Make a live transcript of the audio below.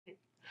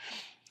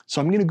So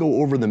I'm going to go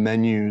over the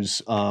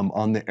menus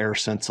on the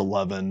Airsense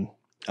 11.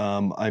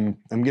 I'm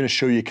going to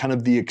show you kind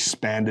of the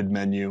expanded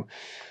menu.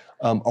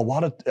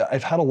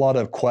 I've had a lot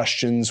of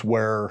questions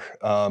where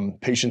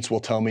patients will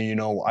tell me,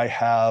 I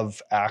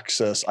have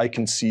access, I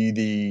can see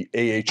the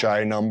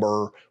AHI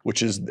number,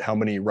 which is how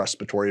many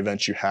respiratory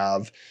events you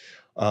have.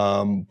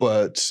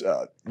 But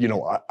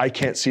I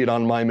can't see it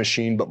on my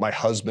machine, but my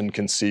husband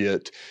can see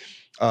it.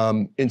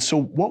 And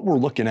so what we're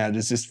looking at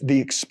is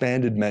the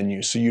expanded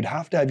menu. So you'd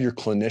have to have your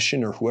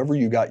clinician or whoever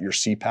you got your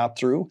CPAP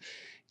through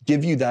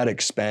give you that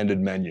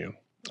expanded menu.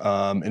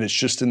 And it's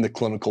just in the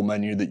clinical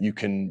menu that you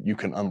can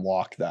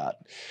unlock that.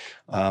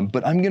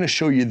 But I'm going to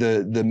show you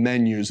the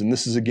menus, and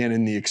this is again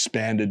in the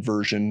expanded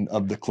version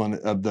of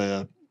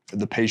the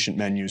patient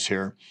menus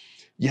here.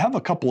 You have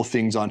a couple of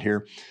things on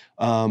here.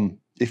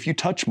 If you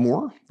touch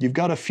more, you've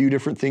got a few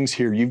different things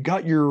here. You've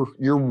got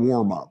your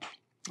warm up.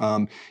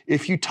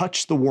 If you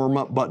touch the warm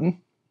up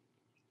button,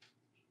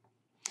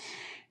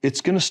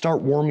 it's going to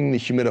start warming the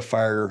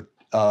humidifier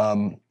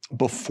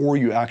before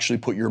you actually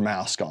put your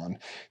mask on.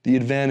 The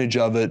advantage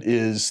of it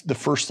is the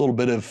first little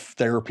bit of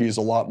therapy is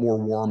a lot more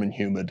warm and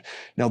humid.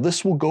 Now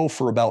this will go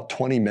for about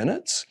 20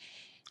 minutes.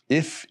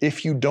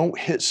 If you don't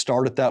hit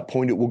start at that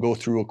point, it will go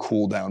through a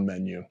cool down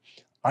menu.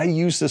 I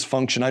use this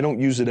function. I don't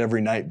use it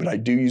every night, but I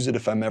do use it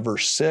if I'm ever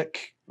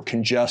sick,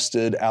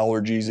 congested,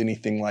 allergies,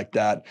 anything like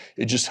that.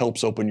 It just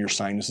helps open your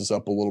sinuses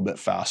up a little bit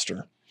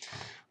faster.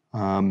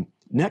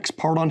 Next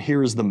part on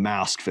here is the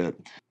mask fit.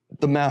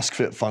 The mask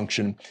fit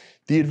function.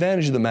 The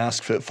advantage of the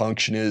mask fit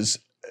function is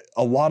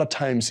a lot of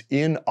times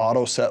in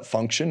auto set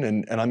function,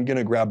 and I'm going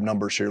to grab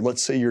numbers here.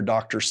 Let's say your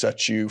doctor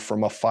sets you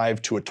from a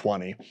 5 to a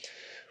 20.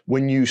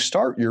 When you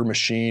start your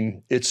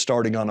machine, it's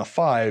starting on a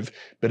 5,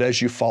 but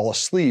as you fall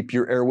asleep,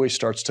 your airway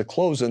starts to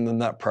close and then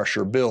that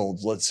pressure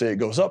builds. Let's say it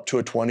goes up to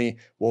a 20.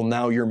 Well,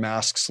 now your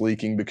mask's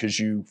leaking because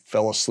you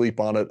fell asleep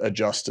on it,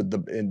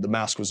 the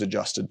mask was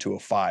adjusted to a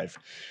 5.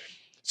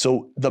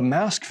 So the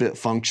mask fit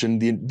function,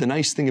 the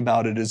nice thing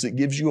about it is it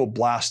gives you a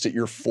blast at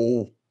your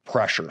full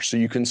pressure, so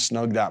you can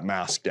snug that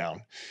mask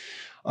down.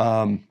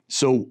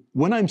 So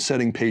when I'm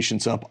setting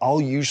patients up,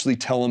 I'll usually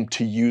tell them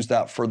to use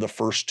that for the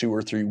first 2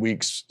 or 3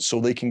 weeks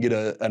so they can get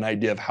an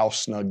idea of how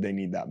snug they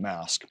need that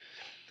mask.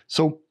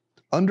 So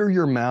under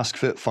your mask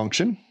fit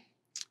function,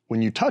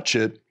 when you touch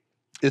it,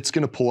 it's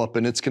going to pull up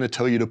and it's going to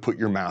tell you to put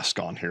your mask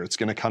on here. It's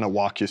going to kind of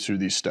walk you through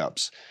these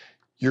steps.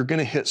 You're going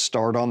to hit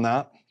start on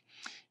that.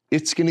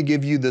 It's going to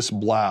give you this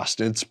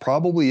blast. It's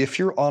probably, if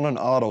you're on an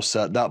auto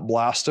set, that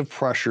blast of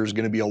pressure is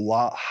going to be a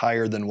lot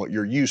higher than what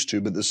you're used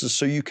to, but this is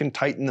so you can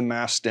tighten the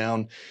mask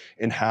down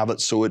and have it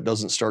so it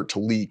doesn't start to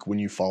leak when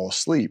you fall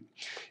asleep.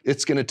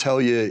 It's going to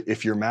tell you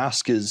if your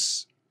mask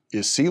is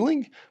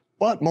sealing,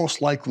 but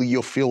most likely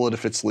you'll feel it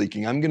if it's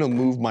leaking. I'm going to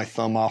move my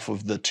thumb off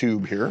of the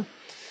tube here.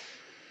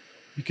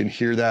 You can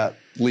hear that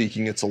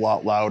leaking. It's a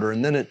lot louder.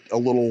 And then a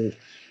little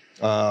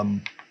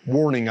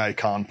warning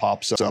icon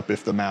pops up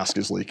if the mask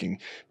is leaking.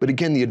 But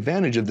again, the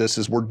advantage of this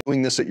is we're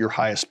doing this at your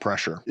highest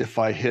pressure. If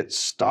I hit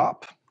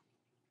stop,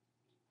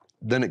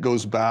 then it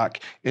goes back,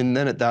 and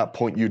then at that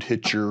point you'd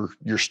hit your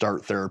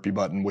start therapy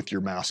button with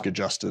your mask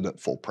adjusted at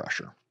full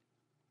pressure.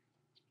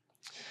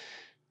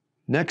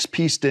 Next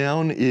piece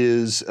down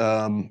is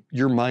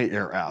your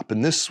MyAir app,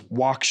 and this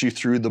walks you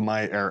through the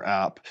MyAir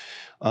app.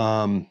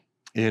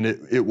 And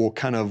it will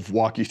kind of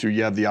walk you through.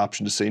 You have the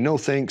option to say no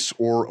thanks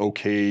or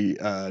okay,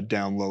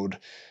 download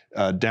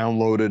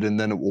it, and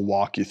then it will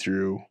walk you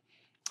through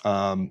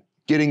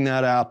getting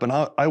that app. And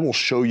I will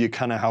show you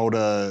kind of how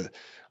to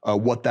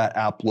what that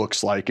app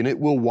looks like, and it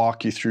will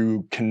walk you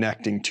through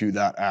connecting to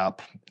that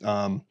app.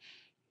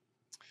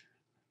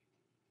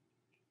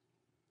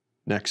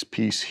 Next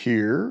piece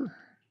here,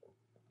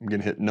 I'm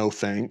going to hit no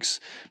thanks,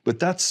 but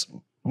that's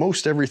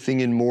most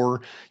everything and more.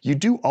 You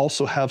do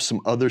also have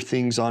some other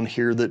things on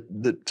here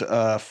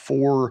that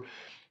for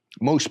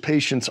most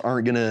patients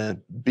aren't going to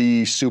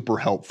be super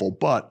helpful,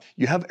 but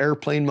you have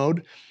airplane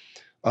mode.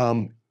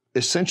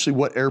 Essentially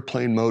what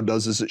airplane mode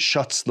does is it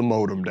shuts the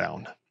modem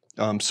down,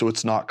 so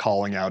it's not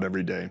calling out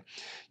every day.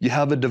 You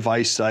have a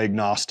device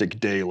diagnostic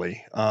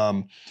daily.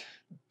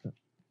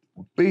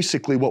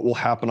 Basically what will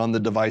happen on the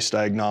device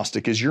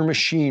diagnostic is your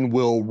machine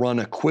will run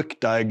a quick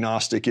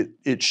diagnostic.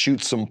 It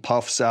shoots some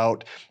puffs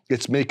out.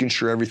 It's making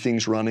sure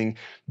everything's running,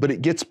 but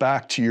it gets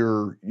back to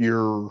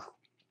your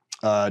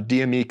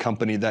DME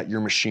company that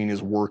your machine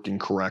is working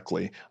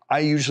correctly. I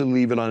usually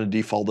leave it on a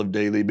default of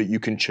daily, but you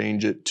can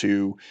change it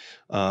to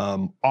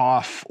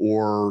off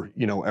or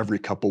every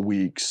couple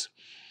weeks.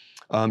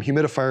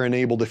 Humidifier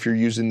enabled if you're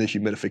using the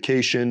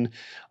humidification,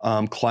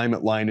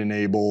 climate line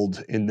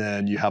enabled, and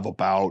then you have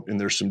about, and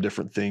there's some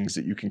different things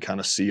that you can kind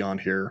of see on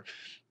here.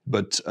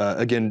 But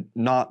again,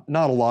 not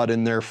a lot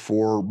in there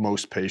for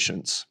most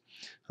patients.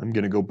 I'm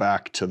going to go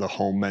back to the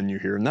home menu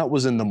here, and that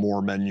was in the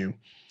more menu.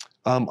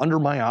 Under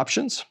my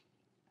options,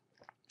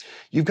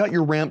 You've got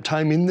your ramp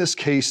time. In this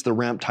case, the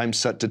ramp time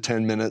set to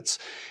 10 minutes,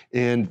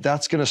 and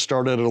that's going to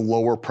start at a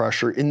lower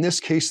pressure. In this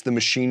case, the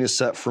machine is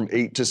set from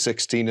 8 to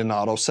 16 in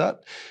auto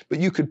set, but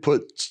you could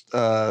put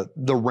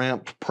the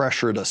ramp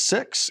pressure to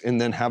 6 and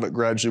then have it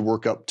gradually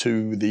work up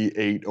to the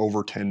 8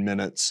 over 10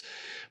 minutes.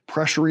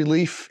 Pressure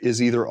relief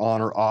is either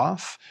on or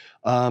off.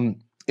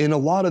 In a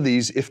lot of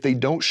these, if they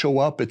don't show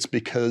up, it's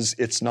because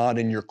it's not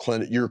in your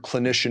clinic. Your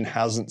clinician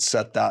hasn't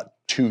set that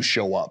to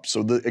show up.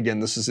 So again,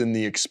 this is in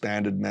the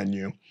expanded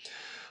menu.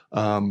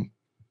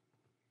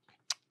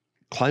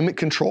 Climate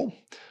control,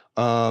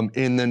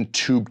 and then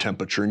tube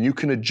temperature. And you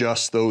can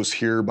adjust those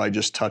here by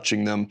just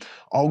touching them.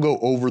 I'll go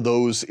over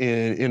those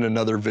in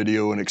another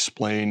video and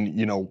explain,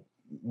 you know,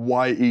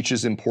 why each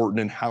is important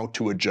and how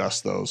to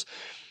adjust those.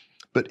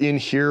 But in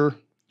here,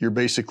 you're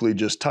basically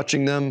just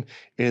touching them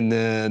and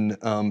then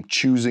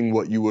choosing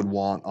what you would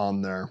want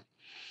on there.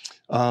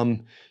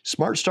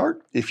 Smart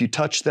Start, if you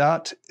touch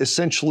that,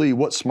 essentially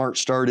what Smart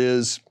Start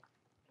is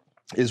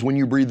when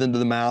you breathe into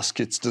the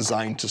mask, it's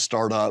designed to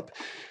start up.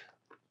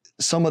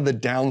 Some of the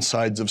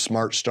downsides of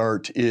Smart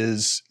Start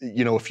is,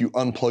 you know, if you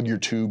unplug your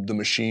tube, the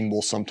machine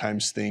will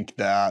sometimes think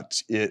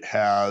that it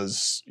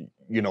has,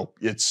 you know,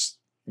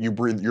 you're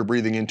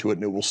breathing into it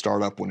and it will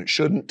start up when it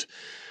shouldn't.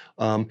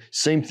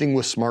 Same thing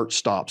with Smart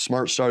Stop.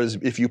 Smart Start is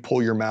if you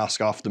pull your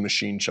mask off, the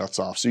machine shuts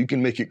off. So you can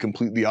make it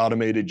completely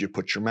automated. You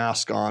put your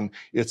mask on,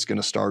 it's going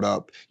to start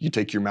up. You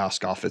take your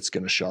mask off, it's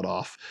going to shut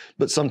off.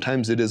 But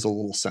sometimes it is a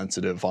little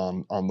sensitive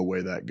on the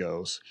way that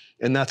goes.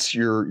 And that's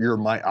your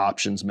My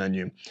Options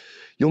menu.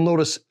 You'll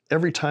notice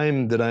every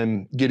time that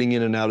I'm getting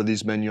in and out of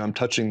these menus, I'm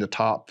touching the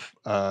top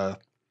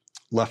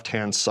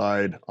left-hand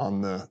side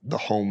on the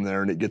home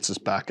there, and it gets us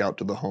back out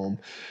to the home.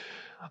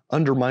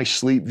 Under My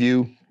Sleep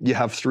View, you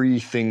have 3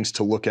 things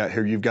to look at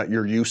here. You've got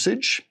your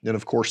usage, and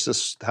of course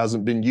this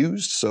hasn't been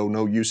used, so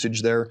no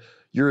usage there.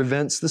 Your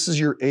events, this is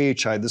your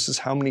AHI. This is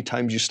how many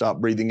times you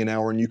stop breathing an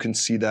hour, and you can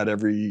see that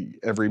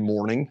every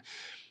morning.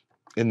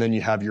 And then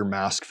you have your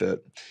mask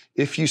fit.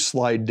 If you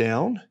slide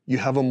down, you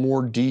have a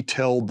more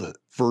detailed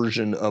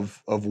version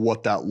of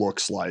what that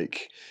looks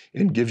like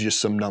and gives you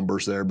some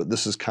numbers there, but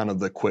this is kind of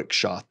the quick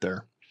shot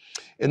there.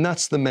 And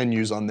that's the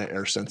menus on the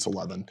AirSense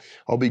 11.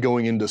 I'll be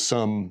going into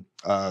some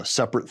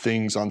separate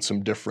things on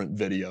some different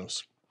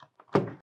videos.